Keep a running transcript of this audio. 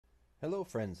Hello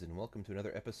friends, and welcome to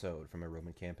another episode from a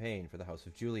Roman campaign for the House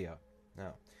of Julia.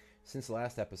 Now, since the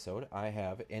last episode, I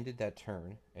have ended that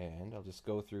turn, and I'll just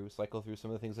cycle through some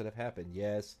of the things that have happened.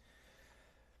 Yes,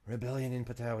 rebellion in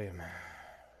Patavium.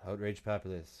 Outraged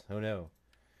populace. Oh no.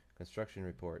 Construction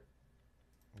report.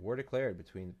 War declared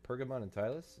between Pergamon and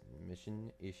Tylus.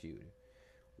 Mission issued.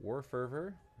 War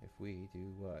fervor. If we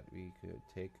do what? We could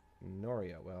take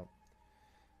Noreia. Well,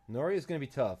 Noreia is going to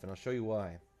be tough, and I'll show you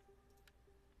why.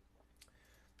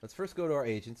 Let's first go to our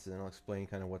agents, and then I'll explain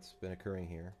kind of what's been occurring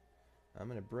here. I'm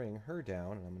going to bring her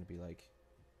down, and I'm going to be like,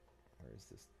 where is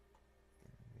this?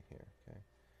 Here, okay.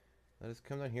 Let us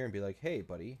come down here and be like, hey,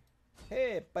 buddy.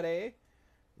 Hey, buddy.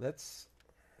 Let's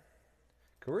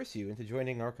coerce you into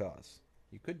joining our cause.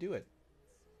 You could do it.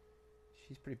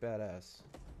 She's pretty badass.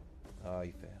 Oh,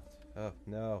 you failed. Oh,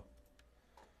 no.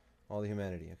 All the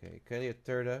humanity. Okay, Gallia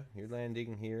Cisalpina, you're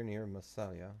landing here near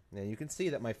Massalia. Now you can see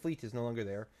that my fleet is no longer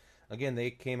there. Again,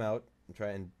 they came out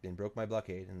and broke my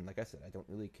blockade, and like I said, I don't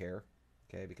really care.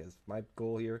 Okay, because my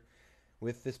goal here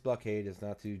with this blockade is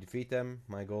not to defeat them.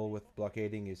 My goal with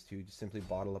blockading is to just simply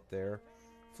bottle up their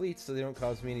fleets so they don't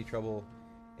cause me any trouble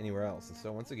anywhere else. And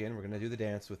so once again, we're going to do the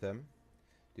dance with them.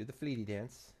 Do the fleety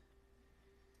dance.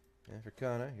 And for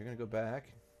Kana, you're going to go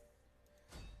back.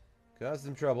 Cause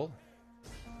them trouble.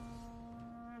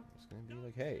 It's going to be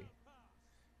like, hey,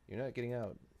 you're not getting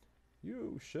out.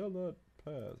 You shall not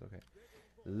pass. Okay.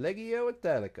 Legio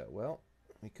Italica. Well,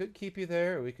 we could keep you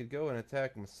there, or we could go and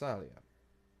attack Massalia.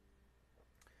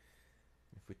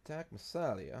 If we attack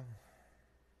Massalia,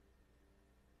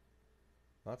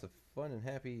 lots of fun and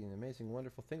happy and amazing,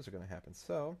 wonderful things are going to happen.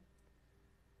 So,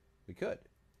 we could.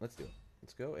 Let's do it.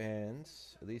 Let's go and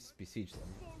at least besiege them.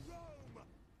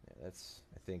 Yeah, that's,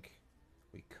 I think,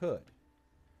 we could.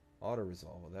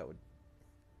 Auto-resolve. Well, that would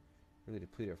really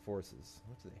deplete our forces.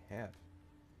 What do they have?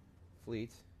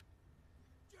 Fleet.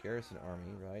 Garrison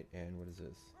army, right? And what is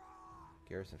this?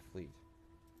 Garrison fleet.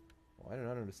 Well, I do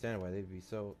not understand why they'd be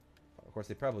so... Of course,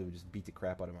 they probably would just beat the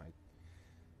crap out of my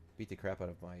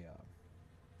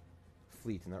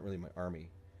fleet, and not really my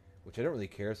army. Which I don't really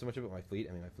care so much about my fleet.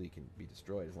 I mean, my fleet can be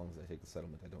destroyed as long as I take the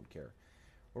settlement. I don't care.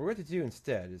 What we're going to do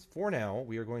instead is, for now,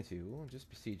 we are going to just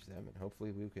besiege them, and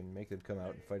hopefully we can make them come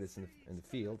out and fight us in the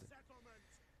field.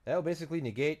 That will basically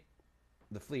negate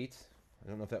the fleet. I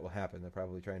don't know if that will happen. They'll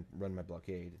probably try and run my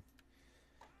blockade.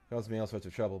 Cause me all sorts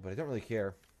of trouble, but I don't really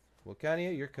care.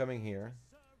 Vulcania, you're coming here.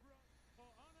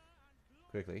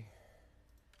 Quickly.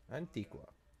 Antiqua.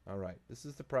 Alright, this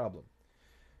is the problem.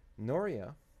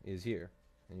 Noreia is here,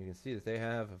 and you can see that they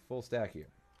have a full stack here.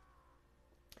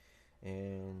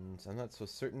 And I'm not so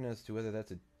certain as to whether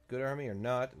that's a good army or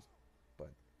not,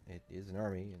 but it is an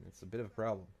army, and it's a bit of a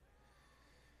problem.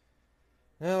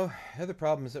 Now, the other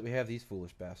problem is that we have these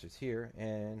foolish bastards here,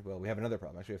 and, well, we have another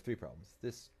problem. Actually, we have three problems.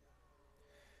 This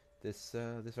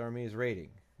army is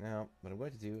raiding. Now, what I'm going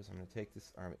to do is I'm going to take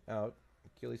this army out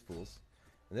and kill these fools,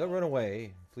 and they'll run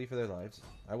away, flee for their lives.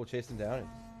 I will chase them down and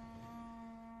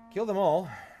kill them all.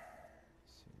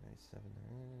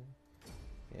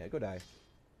 Yeah, go die.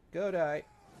 Go die.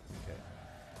 Okay.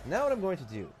 Now what I'm going to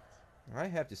do, I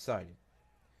have decided,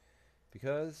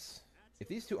 because if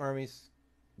these two armies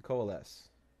coalesce,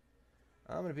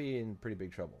 I'm going to be in pretty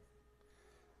big trouble.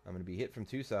 I'm going to be hit from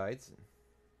two sides. And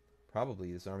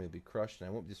probably this army will be crushed, and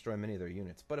I won't destroy many of their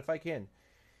units. But if I can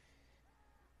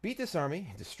beat this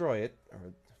army, destroy it,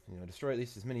 or destroy at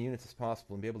least as many units as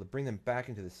possible, and be able to bring them back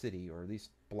into the city, or at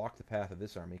least block the path of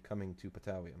this army coming to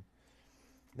Patavium,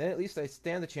 then at least I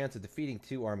stand the chance of defeating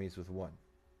two armies with one.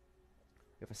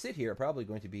 If I sit here, I'm probably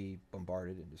going to be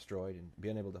bombarded and destroyed and be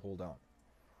unable to hold on.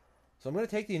 So I'm going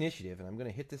to take the initiative, and I'm going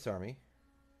to hit this army.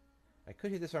 I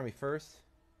could hit this army first.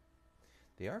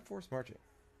 They are forced marching.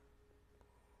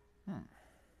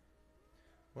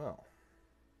 Well,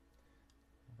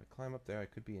 if I climb up there, I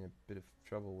could be in a bit of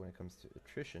trouble when it comes to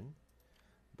attrition.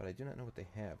 But I do not know what they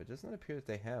have. It does not appear that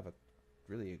they have a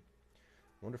really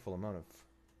wonderful amount of...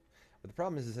 But the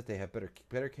problem is that they have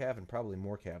better cav and probably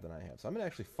more cav than I have. So I'm going to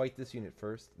actually fight this unit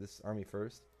first, this army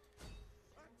first.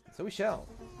 So we shall.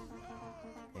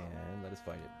 And let us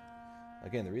fight it.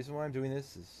 Again, the reason why I'm doing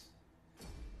this is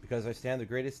because I stand the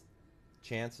greatest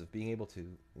chance of being able to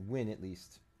win at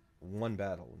least one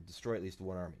battle and destroy at least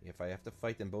one army. If I have to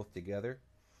fight them both together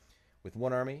with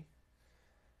one army,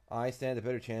 I stand a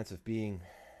better chance of being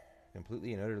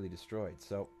completely and utterly destroyed.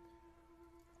 So,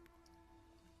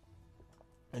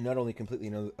 and not only completely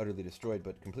and utterly destroyed,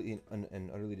 but completely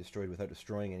and utterly destroyed without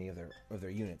destroying any of their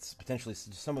units. Potentially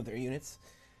some of their units.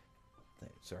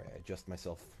 Sorry, I adjust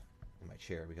myself in my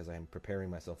chair because I am preparing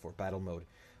myself for battle mode.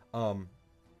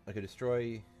 I could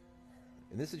destroy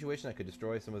In this situation, I could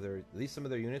destroy some of their, at least some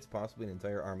of their units, possibly an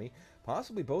entire army,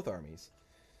 possibly both armies.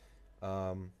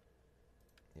 Yeah,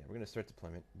 we're going to start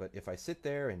deployment. But if I sit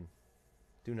there and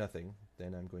do nothing,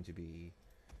 then I'm going to be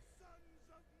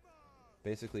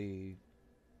basically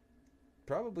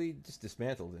probably just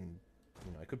dismantled. And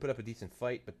I could put up a decent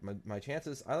fight, but my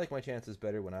chances, I like my chances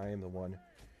better when I am the one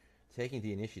taking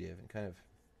the initiative and kind of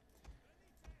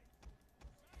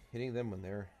hitting them when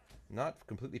they're not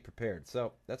completely prepared.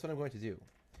 So that's what I'm going to do.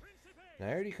 Now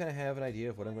I already kind of have an idea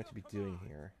of what I'm going to be doing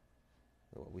here.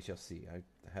 Well, we shall see.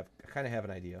 I kind of have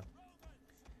an idea.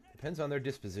 Depends on their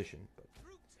disposition, but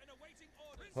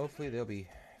hopefully they'll be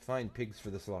fine pigs for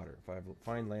the slaughter.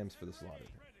 Fine lambs for the slaughter.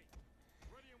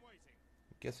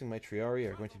 I'm guessing my Triarii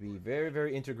are going to be very,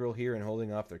 very integral here in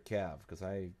holding off their cav, because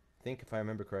I think, if I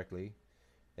remember correctly,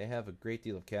 they have a great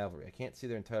deal of cavalry. I can't see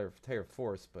their entire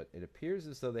force, but it appears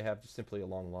as though they have just simply a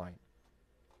long line.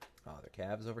 Ah, their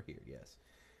cav is over here, yes.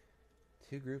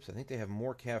 Two groups. I think they have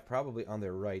more cav probably on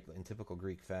their right in typical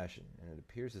Greek fashion. And it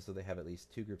appears as though they have at least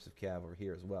two groups of cav over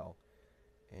here as well.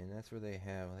 And that's where they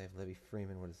have Levy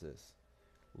Freeman. What is this?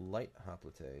 Light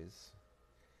hoplites.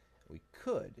 We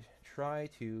could try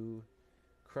to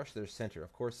crush their center.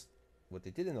 Of course, what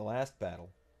they did in the last battle,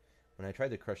 when I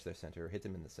tried to crush their center, or hit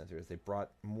them in the center, is they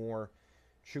brought more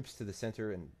troops to the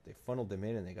center and they funneled them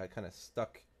in, and they got kind of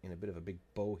stuck in a bit of a big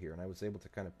bow here. And I was able to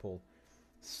kind of pull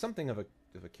something of a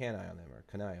canai on them, or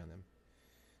canai on them.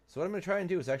 So what I'm going to try and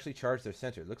do is actually charge their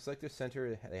center. It looks like their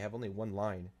center, they have only one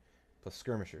line plus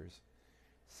skirmishers.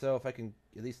 So if I can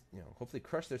at least, hopefully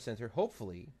crush their center,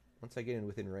 hopefully, once I get in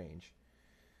within range,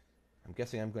 I'm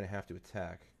guessing I'm going to have to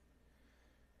attack.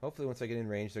 Hopefully once I get in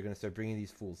range, they're going to start bringing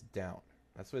these fools down.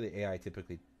 That's where the AI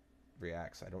typically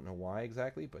reacts. I don't know why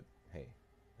exactly, but hey,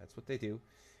 that's what they do.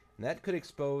 And that could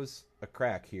expose a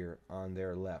crack here on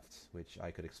their left, which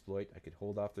I could exploit. I could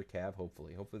hold off their cav,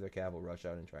 hopefully. Hopefully their cav will rush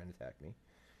out and try and attack me.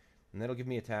 And that'll give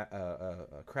me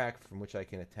a crack from which I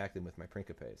can attack them with my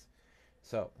Principes.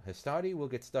 So, Hastati will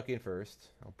get stuck in first.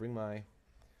 I'll bring my...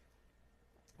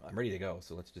 I'm ready to go,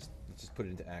 so let's just put it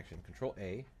into action. Control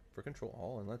A for Control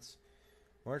All, and let's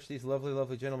march these lovely,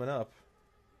 lovely gentlemen up.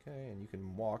 Okay, and you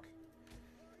can walk.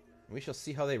 We shall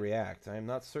see how they react. I am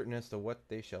not certain as to what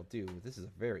they shall do. This is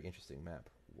a very interesting map.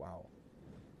 Wow.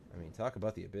 I mean, talk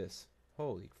about the Abyss.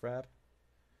 Holy crap.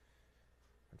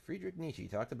 And Friedrich Nietzsche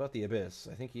talked about the Abyss.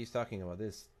 I think he's talking about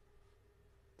this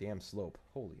damn slope.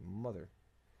 Holy mother.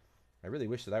 I really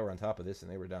wish that I were on top of this and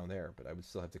they were down there, but I would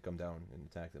still have to come down and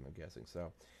attack them, I'm guessing.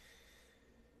 So,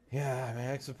 yeah, I mean,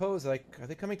 I suppose, are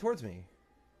they coming towards me?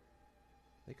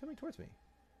 Are they coming towards me?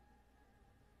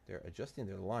 They're adjusting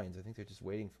their lines. I think they're just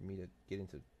waiting for me to get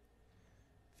into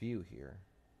view here.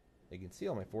 They can see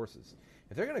all my forces.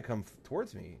 If they're going to come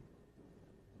towards me,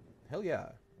 hell yeah.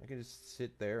 I can just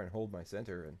sit there and hold my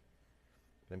center.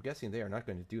 But I'm guessing they are not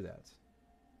going to do that.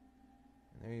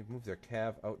 And they move their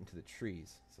cav out into the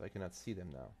trees, so I cannot see them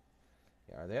now.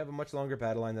 Yeah, they have a much longer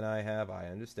battle line than I have. I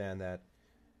understand that.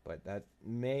 But that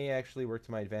may actually work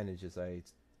to my advantage as I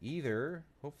either,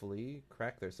 hopefully,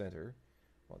 crack their center.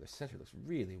 Well, their center looks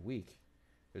really weak.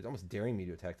 They're almost daring me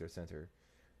to attack their center,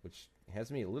 which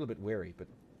has me a little bit wary, but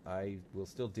I will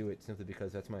still do it simply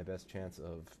because that's my best chance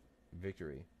of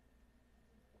victory.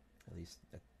 At least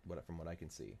from what I can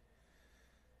see.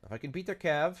 If I can beat their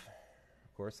cav,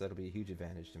 of course, that'll be a huge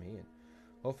advantage to me, and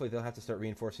hopefully they'll have to start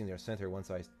reinforcing their center once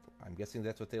I'm guessing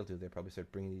that's what they'll do. They'll probably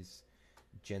start bringing these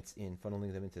gents in,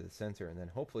 funneling them into the center, and then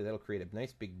hopefully that'll create a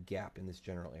nice big gap in this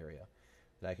general area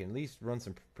that I can at least run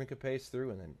some Principes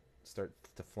through and then start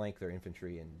to flank their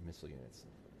infantry and missile units.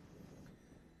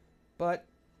 But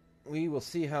we will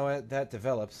see how that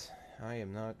develops. I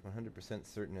am not 100%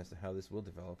 certain as to how this will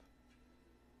develop.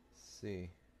 Let's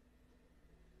see.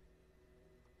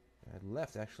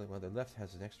 Left, actually, well, the left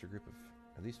has an extra group of,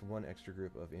 at least one extra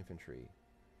group of infantry.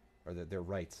 Or their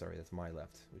right, sorry, that's my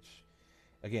left, which,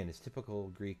 again, is typical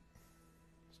Greek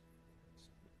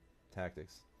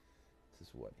tactics. This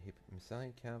is what?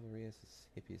 Massilian cavalry, this is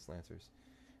Hippias lancers.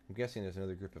 I'm guessing there's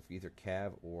another group of either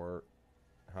cav or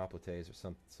hoplites or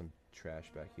some trash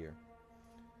back here.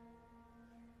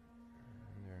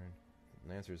 And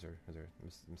their lancers or their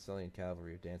Massilian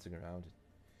cavalry are dancing around,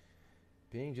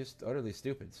 being just utterly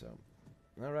stupid. So,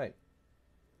 all right.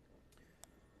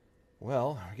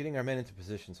 Well, we're getting our men into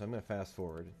position, so I'm going to fast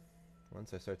forward.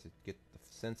 Once I start to get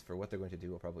the sense for what they're going to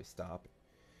do, I'll probably stop,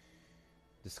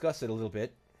 discuss it a little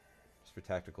bit. Just for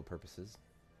tactical purposes,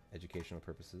 educational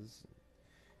purposes,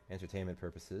 entertainment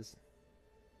purposes.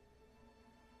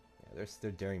 Yeah, they're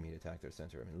daring me to attack their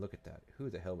center. I mean, look at that. Who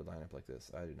the hell would line up like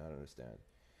this? I do not understand.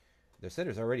 Their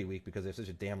center's already weak because they have such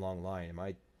a damn long line, and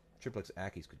my triplex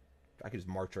Ackies could I could just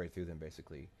march right through them,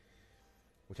 basically.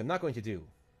 Which I'm not going to do.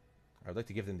 I'd like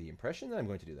to give them the impression that I'm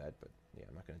going to do that, but yeah,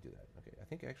 I'm not going to do that. Okay, I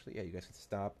think actually, yeah, you guys can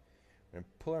stop. We're going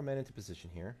to pull our men into position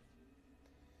here.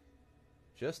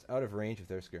 Just out of range of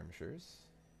their skirmishers.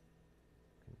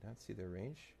 Cannot see their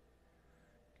range.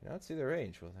 Cannot see their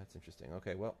range. Well, that's interesting.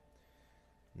 Okay, well,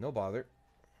 no bother.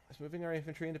 Just moving our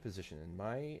infantry into position. And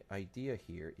my idea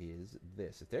here is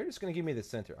this. If they're just going to give me the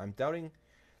center, I'm doubting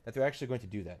that they're actually going to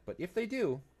do that. But if they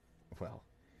do, well,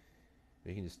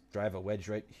 we can just drive a wedge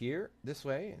right here, this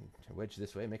way, and a wedge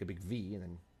this way, make a big V, and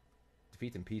then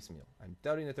defeat them piecemeal. I'm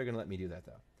doubting that they're going to let me do that,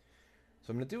 though. So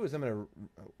what I'm going to do is I'm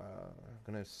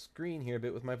going to screen here a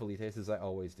bit with my velites, as I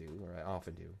always do, or I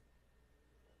often do.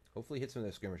 Hopefully hit some of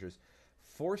their skirmishers.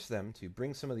 Force them to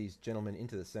bring some of these gentlemen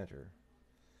into the center.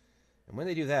 And when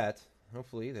they do that,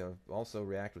 hopefully they'll also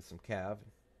react with some cav.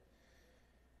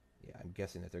 Yeah, I'm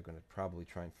guessing that they're going to probably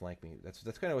try and flank me. That's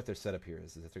kind of what their setup here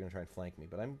is that they're going to try and flank me.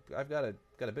 But I've got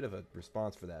a bit of a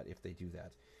response for that if they do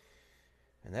that.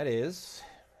 And that is,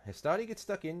 Hastati gets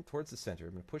stuck in towards the center.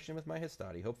 I'm going to push in with my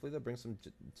Hastati. Hopefully they'll bring some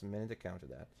men into counter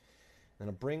that. Then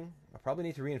I'll probably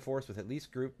need to reinforce with at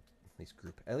least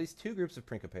two groups of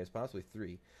Principes, possibly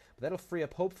three. But that'll free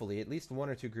up, hopefully, at least one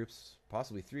or two groups,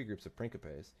 possibly three groups of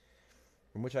Principes,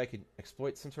 from which I could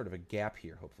exploit some sort of a gap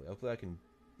here, hopefully. Hopefully I can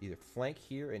either flank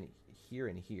here and here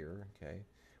and here, okay,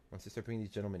 once they start bringing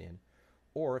these gentlemen in.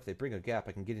 Or if they bring a gap,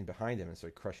 I can get in behind them and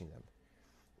start crushing them.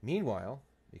 Meanwhile,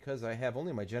 because I have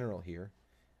only my general here,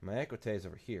 and my Equites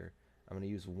over here, I'm going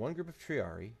to use one group of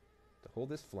Triari to hold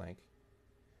this flank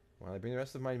while I bring the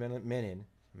rest of my men in,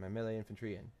 and my melee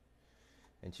infantry in.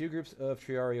 And two groups of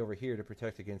Triari over here to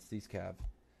protect against these cav.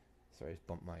 Sorry, I just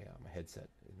bumped my headset.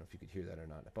 I don't know if you could hear that or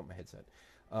not. I bumped my headset.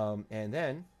 And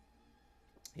then,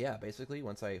 yeah, basically,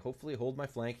 once I hopefully hold my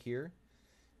flank here,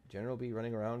 General will be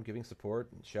running around giving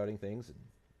support and shouting things and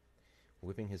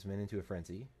whipping his men into a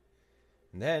frenzy.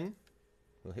 And then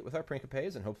we'll hit with our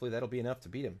Principes, and hopefully that'll be enough to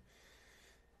beat him.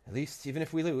 At least, even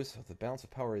if we lose, the balance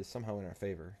of power is somehow in our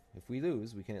favor. If we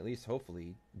lose, we can at least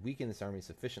hopefully weaken this army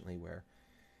sufficiently where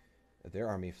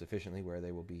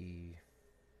they will be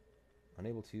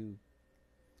unable to.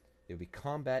 They will be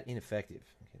combat ineffective.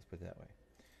 Okay, let's put it that way.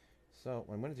 So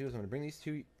what I'm going to do is I'm going to bring these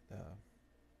two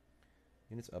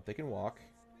units up. They can walk.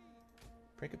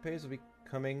 Principes will be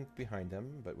coming behind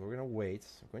them, but we're going to wait.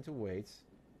 We're going to wait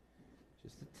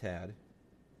just a tad.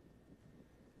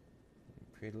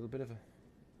 Create a little bit of a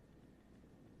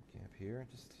gap here.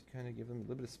 Just to kind of give them a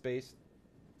little bit of space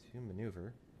to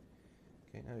maneuver.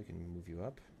 Okay, now we can move you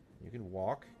up. You can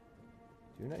walk.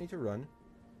 Do not need to run.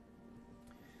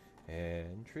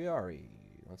 And Triari.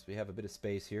 Once we have a bit of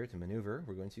space here to maneuver,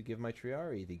 we're going to give my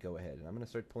Triari the go-ahead. And I'm going to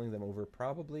start pulling them over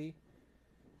probably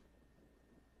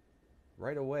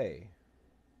right away.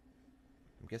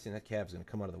 I'm guessing that cab's going to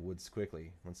come out of the woods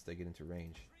quickly once they get into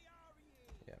range.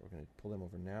 Yeah, we're going to pull them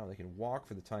over now. They can walk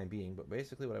for the time being, but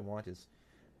basically what I want is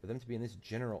for them to be in this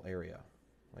general area,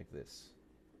 like this.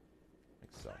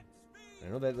 Like so. I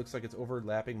know that looks like it's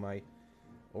overlapping my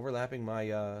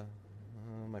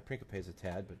my Principes a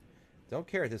tad, but don't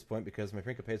care at this point because my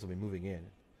Principes will be moving in.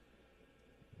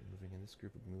 This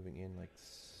group will be moving in like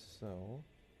so.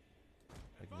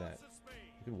 Like that.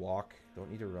 You can walk, don't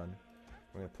need to run.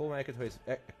 We're going to pull my Equites.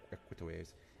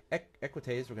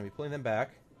 Equites, we're going to be pulling them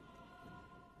back.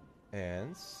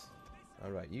 And,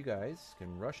 alright, you guys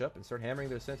can rush up and start hammering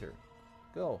their center.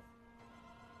 Go.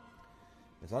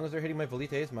 As long as they're hitting my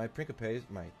Velites, my Principes,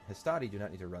 my Hastati do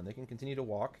not need to run. They can continue to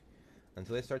walk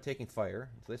until they start taking fire,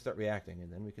 until they start reacting,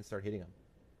 and then we can start hitting them.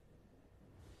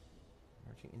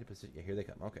 Marching into position. Yeah, here they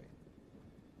come. Okay.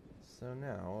 So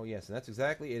now, oh yes, and that's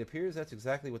exactly, it appears that's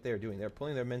exactly what they're doing. They're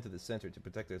pulling their men to the center to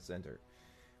protect their center,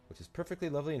 which is perfectly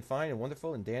lovely and fine and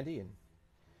wonderful and dandy. And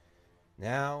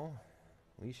now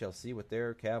we shall see what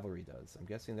their cavalry does. I'm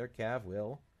guessing their cav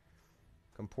will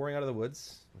come pouring out of the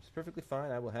woods, which is perfectly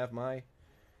fine. I will have my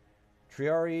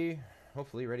Triari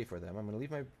hopefully ready for them. I'm going to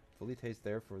leave my Velites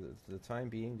there for the time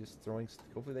being, just throwing.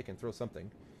 Hopefully they can throw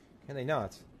something. Can they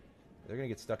not? They're going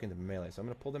to get stuck into melee, so I'm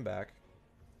going to pull them back.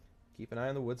 Keep an eye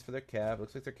on the woods for their cav.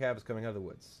 Looks like their cav is coming out of the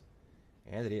woods.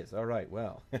 And it is. Alright,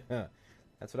 well.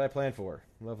 That's what I planned for.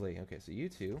 Lovely. Okay, so you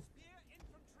two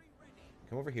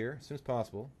come over here as soon as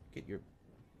possible. Get your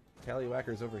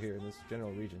tallywhackers over here in this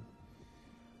general region.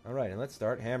 Alright, and let's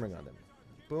start hammering on them.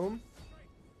 Boom.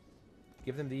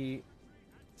 Give them the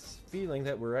feeling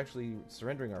that we're actually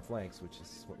surrendering our flanks, which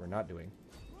is what we're not doing.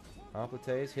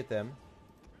 Hoplites, hit them.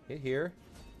 Hit here.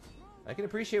 I can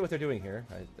appreciate what they're doing here.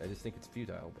 I just think it's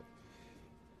futile, but...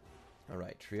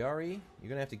 Alright, Triari, you're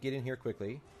going to have to get in here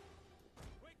quickly.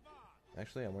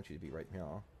 Actually, I want you to be right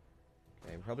now.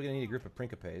 Okay, we're probably going to need a group of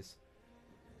Principes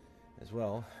as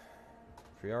well.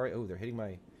 Triari, oh, they're hitting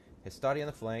my Hastati on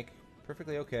the flank.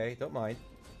 Perfectly okay, don't mind.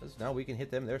 Now we can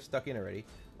hit them, they're stuck in already.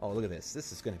 Oh, look at this.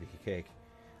 This is going to be a cake.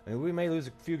 I mean, we may lose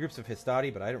a few groups of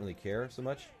Hastati, but I don't really care so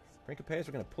much. Principes,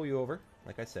 we're going to pull you over,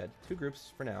 like I said. 2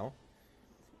 groups for now.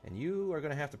 And you are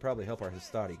going to have to probably help our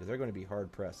Hastati, because they're going to be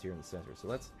hard-pressed here in the center. So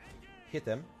let's hit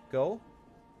them. Go.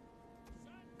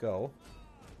 Go.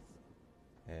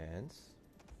 And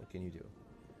what can you do?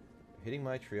 You're hitting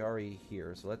my Triari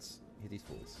here, so let's hit these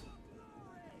fools.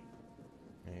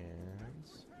 And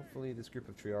hopefully this group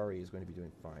of Triari is going to be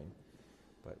doing fine.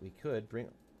 But we could bring...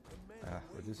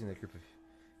 we're losing that group of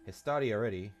Hastati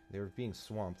already. They're being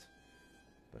swamped.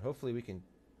 But hopefully we can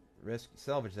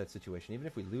salvage that situation. Even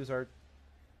if we lose our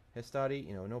Hastati,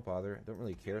 you know, no bother. Don't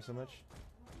really care so much.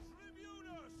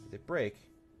 If they break...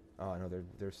 Oh, no,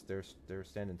 they're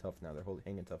standing tough now. They're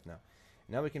hanging tough now.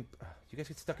 Now we can... you guys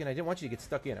get stuck in. I didn't want you to get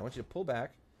stuck in. I want you to pull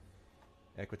back.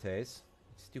 Equites.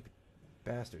 Stupid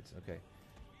bastards. Okay.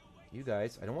 You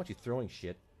guys, I don't want you throwing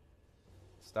shit.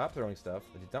 Stop throwing stuff.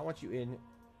 I did not want you in.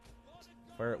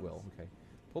 Fire at will. Okay.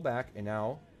 Pull back, and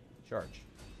now charge.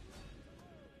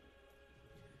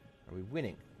 Are we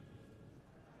winning?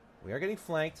 We are getting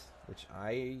flanked, which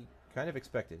I kind of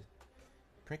expected.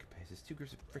 Principes. There's 2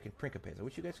 groups of freaking Principes. I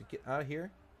wish you guys could get out of here.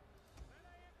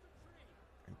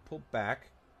 And pull back.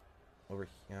 Over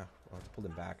here. Yeah, I'll have to pull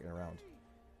them back and around.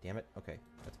 Damn it. Okay.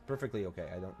 That's perfectly okay.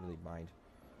 I don't really mind.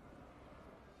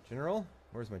 General?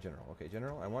 Where's my general? Okay,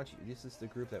 general, I want you... This is the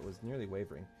group that was nearly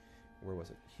wavering. Where was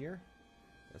it? Here?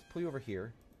 Let's pull you over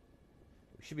here.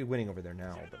 We should be winning over there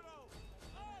now,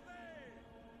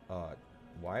 but...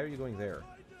 why are you going there?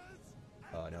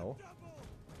 No.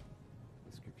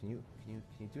 This group, can you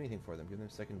do anything for them? Give them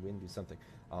a second wind, do something.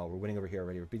 Oh, we're winning over here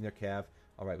already. We're beating their cav.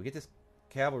 Alright, we get this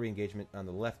cavalry engagement on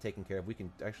the left taken care of. We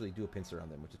can actually do a pincer on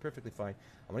them, which is perfectly fine.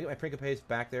 I'm going to get my Principes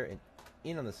back there and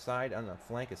in on the side, on the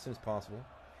flank as soon as possible.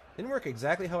 Didn't work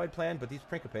exactly how I'd planned, but these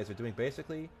Principes are doing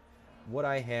basically what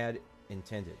I had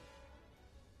intended.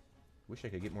 Wish I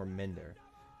could get more men there.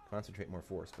 Concentrate more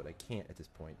force, but I can't at this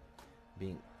point.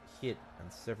 Being hit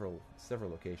on several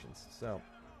locations. So,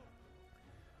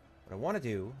 what I want to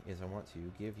do is I want to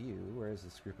give you... Where is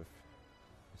this group of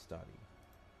Hastati?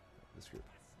 This group.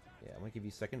 Yeah, I'm going to give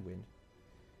you second wind.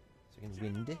 Second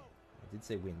wind. I did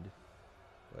say wind.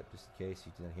 But just in case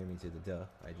you did not hear me say the duh,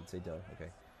 I did say duh. Okay.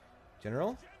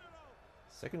 General?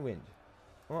 Second wind.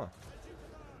 Huh.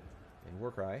 And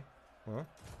war cry. Huh?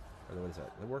 Or what is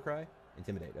that? The war cry?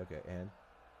 Intimidate. Okay, and...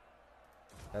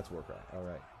 That's war cry.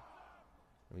 Alright.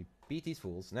 We beat these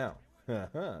fools. Now.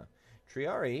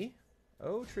 Triari.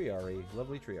 Oh, Triari.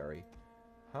 Lovely Triari.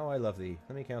 How I love thee.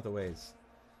 Let me count the ways.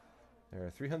 There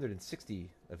are 360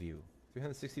 of you.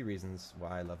 360 reasons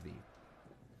why I love thee.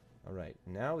 Alright.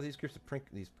 Now these groups of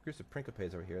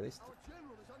Principes over here, they...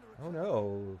 Oh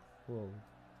no. Well...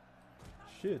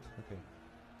 Shit. Okay.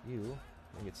 You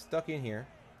get stuck in here.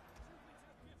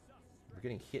 We're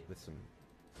getting hit with some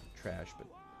trash, but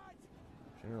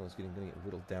General is going to get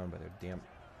whittled down by their damn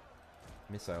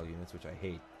missile units, which I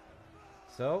hate.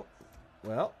 So,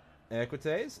 well,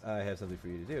 Equites, I have something for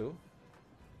you to do.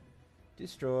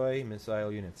 Destroy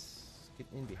missile units. Get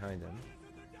in behind them.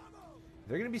 If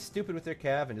they're going to be stupid with their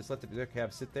cav and just let their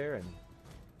cav sit there and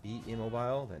be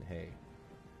immobile, then hey,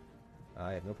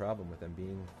 I have no problem with them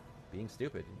being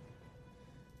stupid.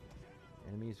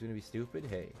 Enemy is going to be stupid?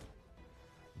 Hey.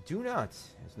 Do not,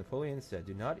 as Napoleon said,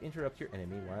 do not interrupt your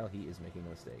enemy while he is making a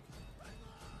mistake.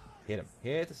 Hit him.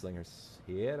 Hit the slingers.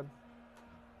 Hit him.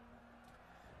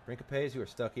 Principes, you are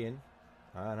stuck in.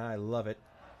 And I love it.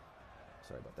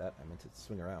 Sorry about that. I meant to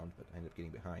swing around, but I ended up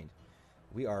getting behind.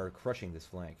 We are crushing this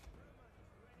flank.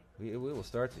 We will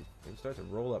start to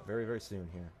roll up very, very soon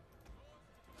here.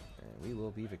 And we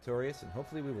will be victorious, and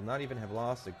hopefully we will not even have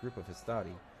lost a group of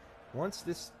Hastati. Once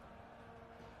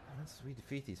we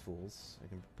defeat these fools, I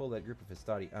can pull that group of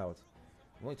Hastati out.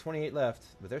 Only 28 left,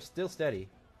 but they're still steady.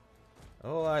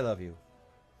 Oh, I love you.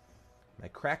 My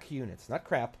crack units. Not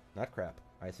crap. Not crap.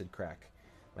 I said crack.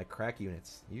 My crack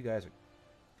units. You guys are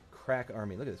crack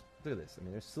army. Look at this. Look at this. I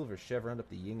mean, there's silver chevron up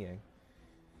the yin-yang.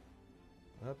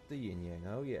 Up the yin-yang.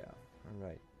 Oh, yeah. All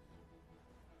right.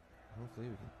 Hopefully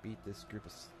we can beat this group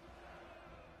of...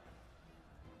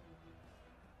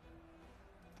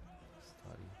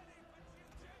 Hastati.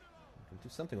 I can do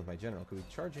something with my general. Could we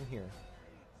charge in here?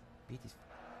 Beat these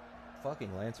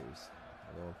fucking lancers.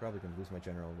 Although I'm probably going to lose my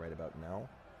general right about now.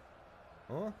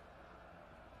 Huh?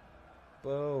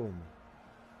 Boom.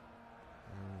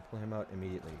 And pull him out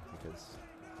immediately because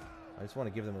I just want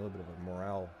to give them a little bit of a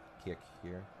morale kick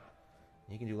here.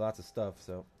 He can do lots of stuff,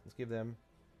 so let's give them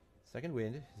Second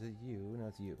wind. Is it you? No,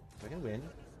 it's you. Second wind.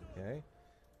 Okay.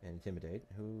 And intimidate.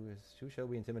 Who shall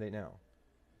we intimidate now?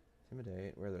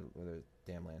 Intimidate. Where are the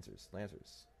damn lancers?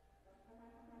 Lancers.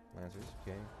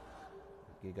 Okay.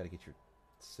 You gotta get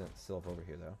yourself over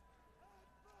here, though.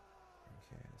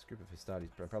 Okay, this group of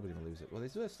Histades are probably gonna lose it. Well, they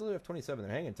still have 27.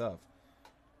 They're hanging tough.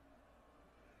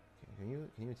 Okay, can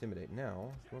you intimidate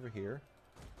now? Come over here.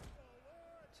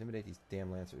 Intimidate these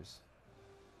damn lancers.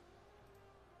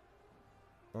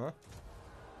 Huh?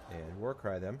 And war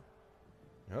cry them.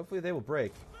 And hopefully they will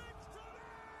break.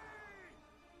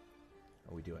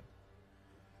 How are we doing?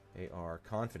 They are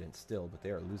confident still, but they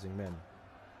are losing men.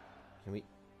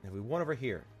 Have we won over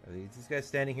here? Are these guys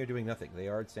standing here doing nothing? They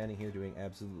are standing here doing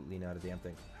absolutely not a damn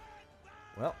thing.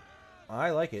 Well,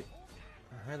 I like it.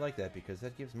 I like that because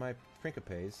that gives my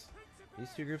Principes,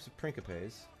 these two groups of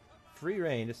Principes, free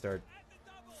reign to start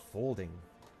folding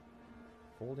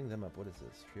them up. What is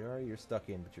this? Triari, you're stuck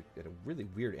in, but you're at a really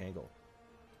weird angle.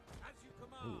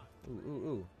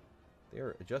 Ooh. They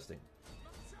are adjusting.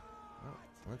 Well,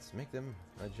 let's make them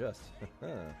adjust.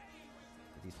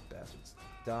 These bastards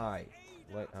die.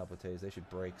 Light Hoplites, they should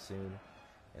break soon.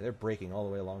 Yeah, they're breaking all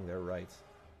the way along their right.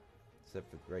 Except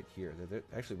for right here.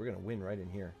 Actually, we're going to win right in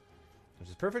here. Which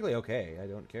is perfectly okay. I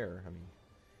don't care. I mean,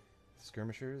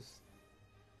 skirmishers?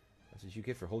 That's what you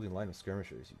get for holding the line with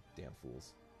skirmishers, you damn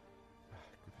fools.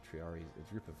 Group of Triaris,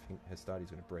 a group of Histades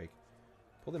is going to break.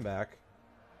 Pull them back.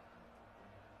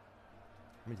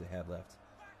 How many do they have left?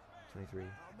 23.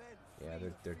 Yeah,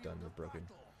 they're done. They're broken.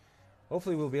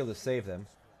 Hopefully we'll be able to save them.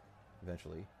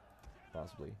 Eventually.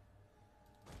 Possibly.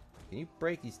 Can you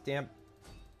break these damn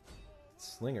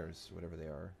slingers, whatever they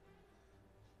are?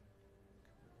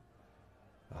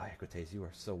 Ah, Equites, you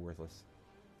are so worthless.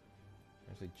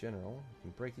 Actually, General, you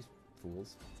can break these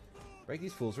fools. Break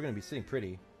these fools, we're going to be sitting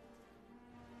pretty.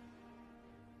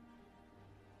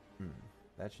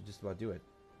 That should just about do it.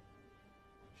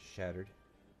 Shattered.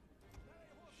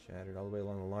 Shattered all the way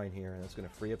along the line here, and that's going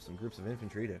to free up some groups of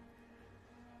infantry to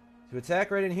attack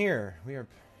right in here. We are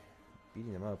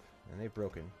beating them up, and they've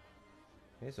broken.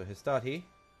 Okay, so Histati.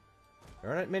 There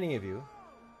are not many of you.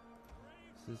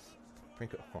 This is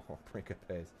Principes.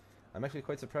 I'm actually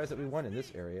quite surprised that we won in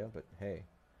this area, but hey.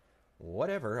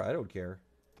 Whatever, I don't care.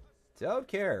 Don't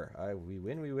care. We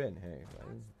win, we win. Hey,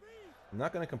 I'm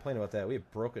not going to complain about that. We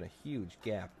have broken a huge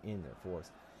gap in their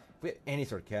force. If we had any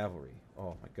sort of cavalry,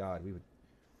 oh my god, we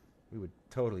would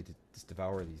totally just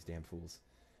devour these damn fools.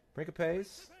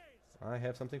 Principes, I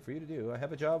have something for you to do. I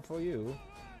have a job for you.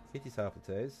 Hit these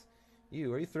Hoplites. Are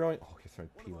you throwing... Oh, you're throwing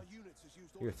Pila.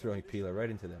 You're throwing Pila right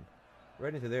into them.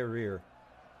 Right into their rear.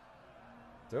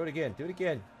 Throw it again. Do it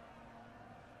again.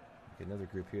 Okay, another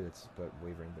group here that's about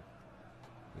wavering, but...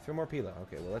 Can you throw more Pila?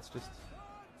 Okay, well, let's just...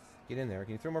 Get in there.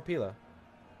 Can you throw more Pila?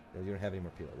 No, you don't have any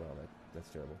more Pila. Well, that's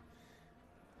terrible.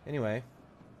 Anyway.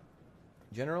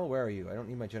 General, where are you? I don't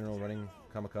need my general running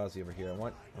kamikaze over here. I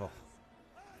want... Oh.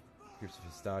 Groups of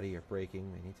Histadi are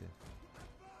breaking. I need to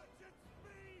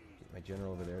get my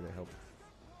general over there to help.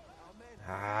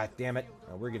 Ah, damn it.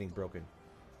 Oh, we're getting broken.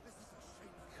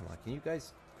 Come on, can you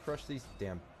guys crush these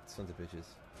damn sons of bitches?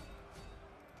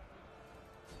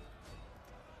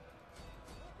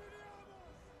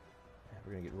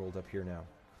 We're gonna get rolled up here now.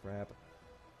 Crap.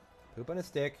 Poop on a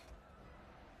stick.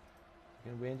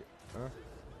 Gonna win.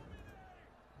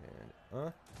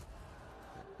 And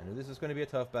I knew this was gonna be a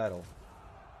tough battle.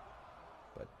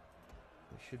 But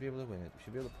we should be able to win it. We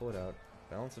should be able to pull it out.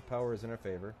 Balance of power is in our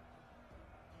favor.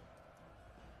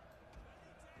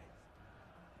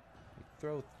 We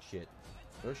throw shit.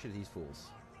 Throw shit at these fools.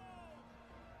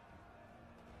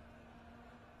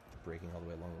 Breaking all the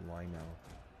way along the line now.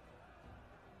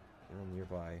 General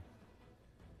nearby.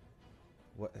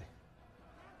 What?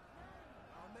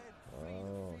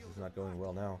 Oh, this is not going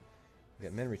well now. We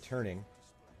got men returning.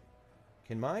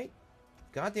 Can my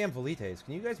goddamn Velites,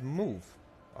 can you guys move?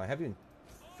 Oh, I have you in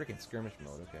freaking skirmish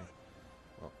mode. Okay.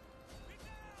 Well,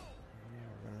 yeah,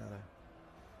 we're running out of.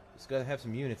 Just gotta have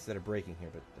some units that are breaking here,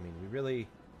 but I mean, we really,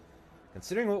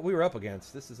 considering what we were up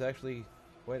against, this is actually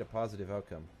quite a positive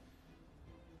outcome.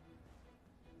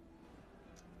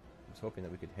 I was hoping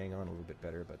that we could hang on a little bit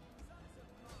better, but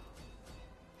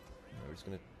no, we're just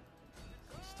gonna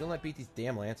still not beat these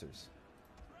damn lancers.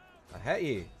 I had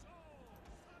you.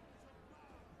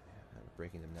 I'm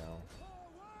breaking them now.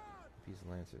 These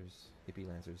lancers, hippie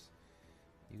lancers.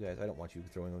 You guys, I don't want you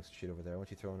throwing those shit over there. I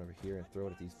want you throwing over here and throw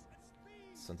it at these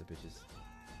sons of bitches.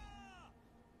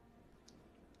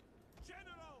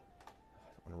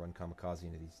 I don't want to run kamikaze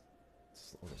into these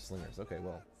slingers. Okay,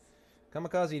 well,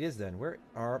 kamikaze it is then. Where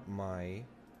are my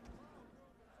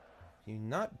Can you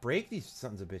not break these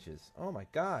sons of bitches? Oh my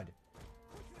god.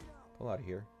 Pull out of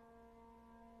here.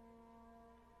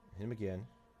 Hit him again.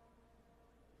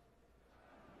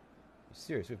 Are you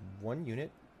serious? We have one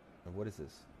unit? Oh, what is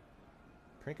this?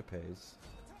 Principes.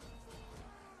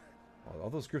 Oh, all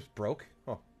those groups broke?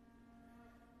 Oh.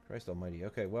 Christ almighty.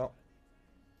 Okay, well.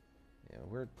 Yeah,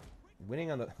 we're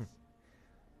winning on the...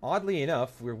 Oddly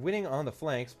enough, we're winning on the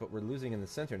flanks, but we're losing in the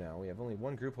center now. We have only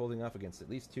one group holding off against at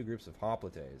least 2 groups of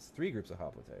hoplites. 3 groups of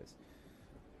hoplites.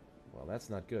 Well,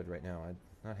 that's not good right now. I'm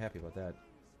not happy about that.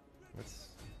 Let's...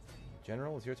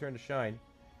 General, it's your turn to shine.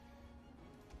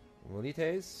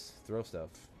 Milites, throw stuff.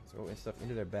 Throw stuff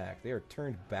into their back. They are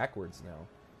turned backwards now.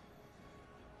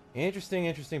 Interesting,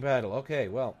 interesting battle. Okay,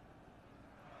 well.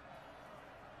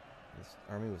 This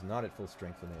army was not at full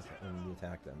strength when we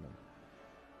attacked them.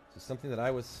 This is something that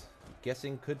I was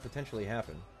guessing could potentially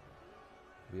happen.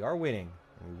 We are winning,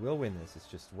 and we will win this. It's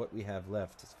just what we have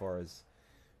left as far as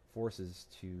forces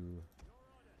to...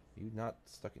 You are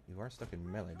stuck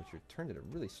in melee, but you're turned at a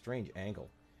really strange angle.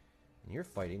 And you're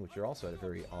fighting, which you're also at a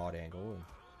very odd angle. And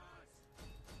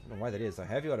I don't know why that is. I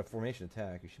have you out of formation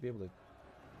attack. You should be able to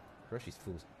crush these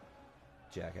fools,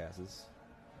 jackasses.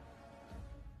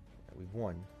 Yeah, we've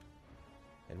won.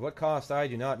 At what cost, I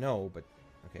do not know, but...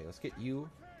 Okay, let's get you...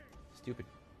 Stupid,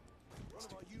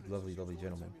 lovely, lovely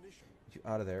gentlemen. Get you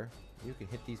out of there. You can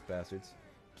hit these bastards.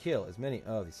 Kill as many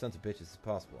of these sons of bitches as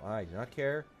possible. I do not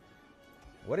care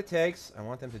what it takes. I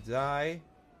want them to die.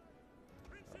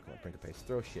 Oh, come on, Principes.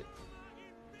 Throw shit.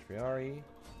 Triari.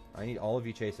 I need all of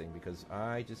you chasing because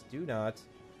I just do not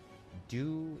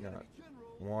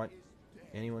want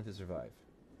anyone to survive.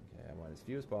 Okay, I want as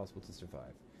few as possible to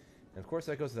survive. And of course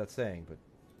that goes without saying, but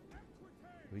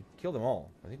we killed them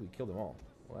all. I think we killed them all.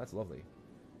 Well, that's lovely.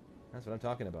 That's what I'm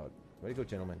talking about. Way to go,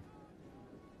 gentlemen.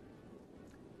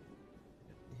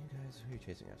 You guys, who are you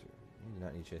chasing after? You do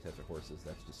not need to chase after horses.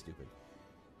 That's just stupid.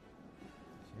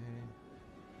 Okay.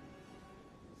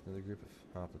 Another group of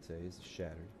hoplites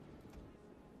shattered.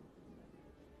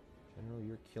 General,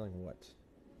 you're killing what?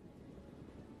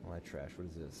 All that trash. What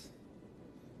is this?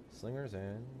 Slingers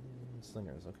and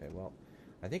slingers. Okay, well,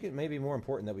 I think it may be more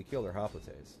important that we kill their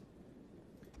hoplites.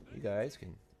 You guys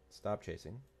can stop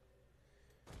chasing.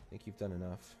 I think you've done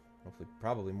enough. Hopefully,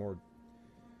 probably more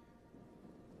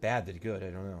bad than good. I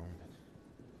don't know.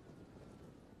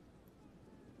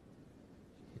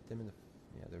 Hit them in the...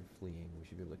 Yeah, they're fleeing. We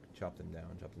should be able to chop them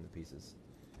down, chop them to pieces.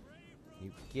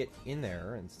 You get in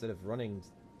there instead of running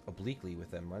obliquely with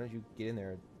them. Why don't you get in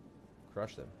there and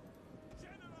crush them?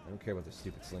 I don't care about the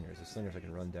stupid slingers. The slingers I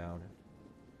can run down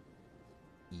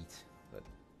and eat. But,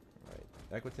 alright.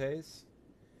 Equites,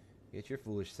 get your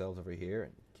foolish selves over here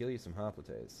and kill you some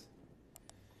hoplites.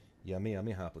 Yummy,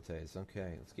 yummy hoplites.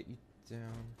 Okay, let's get you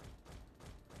down.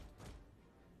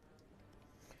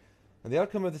 And the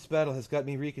outcome of this battle has got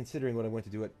me reconsidering what I want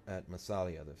to do at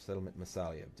Massalia, the settlement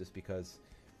Massalia, just because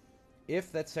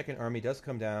if that second army does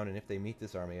come down and if they meet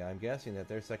this army, I'm guessing that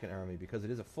their second army, because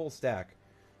it is a full stack,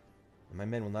 and my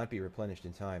men will not be replenished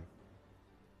in time,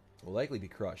 will likely be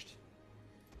crushed.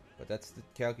 But that's the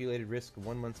calculated risk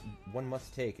one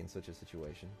must take in such a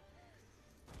situation.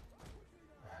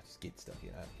 Just get stuck in.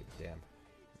 I don't give a damn.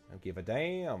 I don't give a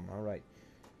damn. All right.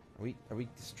 Are we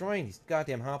destroying these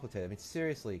goddamn hoplites? I mean,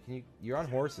 seriously, you're on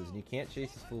horses and you can't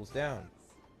chase these fools down.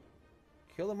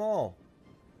 Kill them all.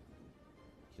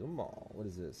 Kill them all. What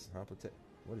is this? Hoplite.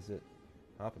 What is it?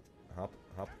 Hop.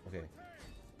 Okay.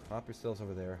 Hop yourselves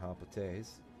over there,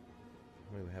 hoplites.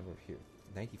 What do we have over here?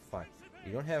 95.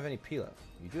 You don't have any pila.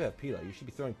 You do have pila. You should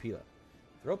be throwing pila.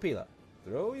 Throw pila.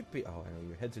 Throw your pila. Oh, I know.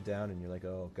 Your heads are down and you're like,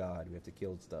 oh god, we have to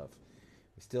kill stuff.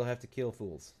 We still have to kill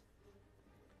fools.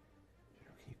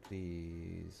 Can you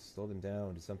please slow them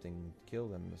down to something? Kill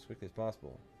them as quickly as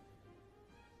possible.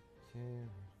 Okay.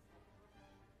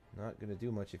 Not gonna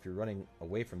do much if you're running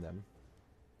away from them.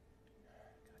 God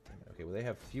damn it. Okay, well they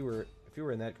have fewer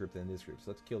in that group than this group,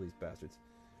 so let's kill these bastards.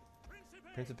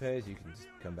 Principes, you can just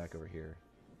come back over here.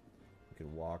 You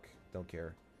can walk. Don't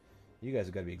care. You guys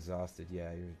have got to be exhausted.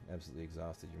 Yeah, you're absolutely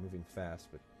exhausted. You're moving fast,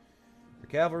 but for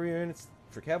cavalry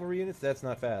units, that's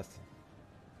not fast.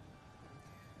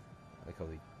 I like how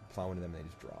they plow into them and they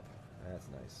just drop. That's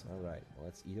nice. All right, well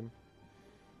let's eat them.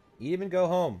 Eat them and go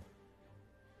home.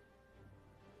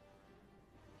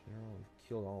 We've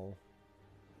killed all.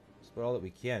 Just about all that we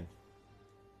can.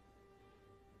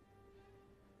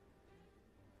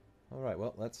 All right,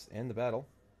 well let's end the battle.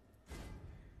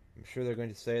 I'm sure they're going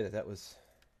to say that was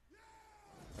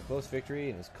a close victory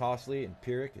and it was costly and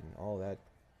Pyrrhic and all that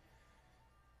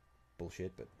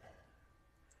bullshit, but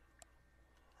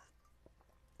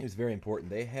It was very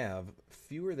important. They have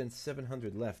fewer than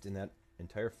 700 left in that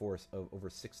entire force of over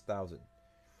 6,000.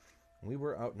 We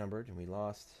were outnumbered, and we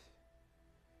lost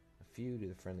a few to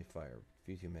the friendly fire. A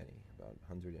few too many. About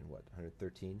 100 and what?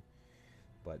 113?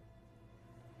 But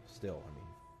still, I mean,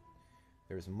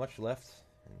 there's much left,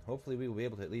 and hopefully we will be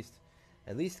able to at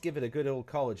least give it a good old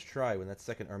college try when that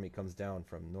second army comes down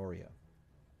from Noreia.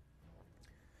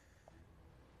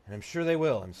 And I'm sure they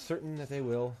will. I'm certain that they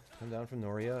will come down from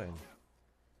Noreia and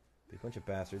be a bunch of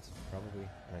bastards, probably.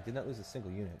 And I did not lose a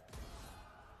single unit.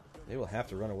 They will have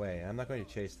to run away. I'm not going to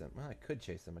chase them. Well, I could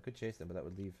chase them. But that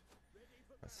would leave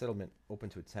a settlement open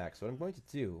to attack. So what I'm going to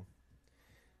do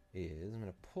is I'm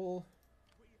going to pull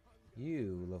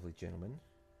you, lovely gentlemen.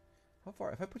 How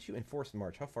far? If I put you in forced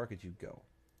march, how far could you go?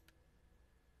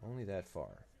 Only that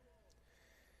far.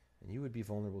 And you would be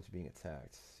vulnerable to being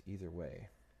attacked either way.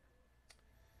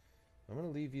 I'm going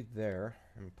to leave you there.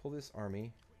 I'm going to pull this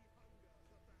army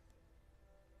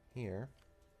here.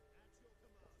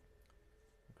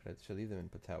 Should I leave them in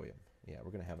Patavium? Yeah,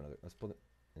 we're going to have another. Let's put it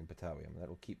in Patavium. That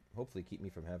will hopefully keep me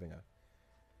from having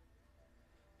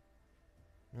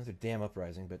another damn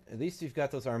uprising. But at least you've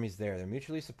got those armies there. They're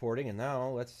mutually supporting. And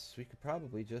now we could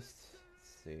probably just, let's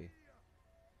see.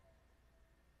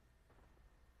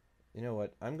 You know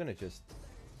what? I'm going to just,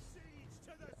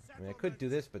 yeah. I mean, I could do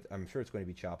this, but I'm sure it's going to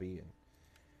be choppy and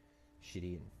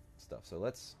shitty and stuff. So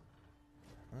let's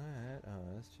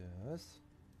just,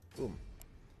 boom.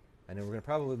 I know we're going to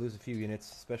probably lose a few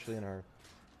units, especially in our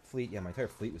fleet. Yeah, my entire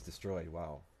fleet was destroyed.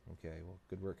 Wow. Okay, well,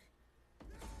 good work.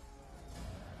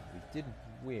 We did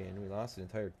win. We lost an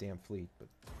entire damn fleet, but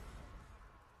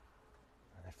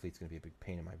that fleet's going to be a big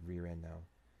pain in my rear end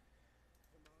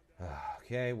now.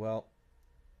 Okay, well,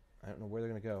 I don't know where they're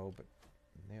going to go, but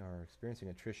they are experiencing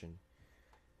attrition,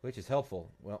 which is helpful.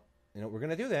 Well, you know what we're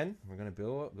going to do then? We're going to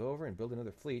go over and build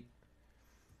another fleet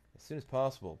as soon as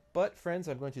possible. But, friends,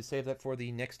 I'm going to save that for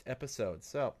the next episode.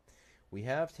 So, we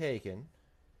have taken...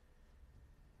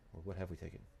 Well, what have we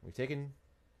taken? We've taken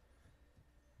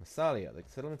Massalia, the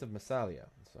settlement of Massalia.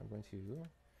 So I'm going to...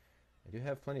 I do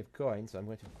have plenty of coins, so I'm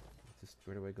going to just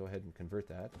right away go ahead and convert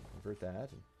that. Convert that,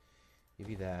 and give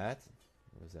you that.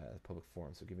 What was that? A public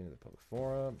forum. So give you another public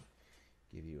forum.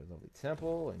 Give you a lovely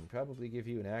temple, and probably give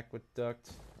you an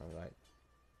aqueduct. Alright.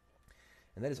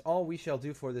 And that is all we shall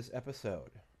do for this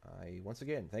episode. Once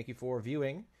again, thank you for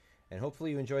viewing, and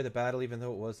hopefully you enjoyed the battle, even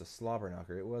though it was a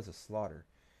slobber-knocker. It was a slaughter.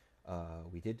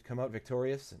 We did come out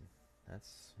victorious, and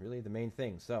that's really the main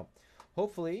thing. So,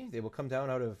 hopefully they will come down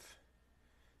out of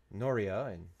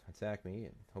Noreia and attack me,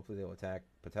 and hopefully they'll attack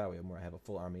Patavium, where I have a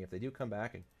full army. If they do come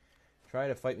back and try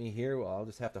to fight me here, well, I'll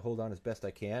just have to hold on as best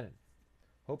I can and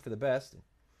hope for the best. And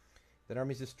if that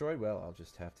army's destroyed, well, I'll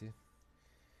just have to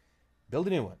build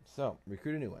a new one. So,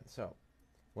 recruit a new one. So,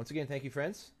 once again, thank you,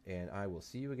 friends, and I will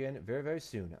see you again very, very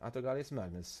soon. Gallia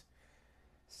Magnus,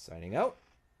 signing out.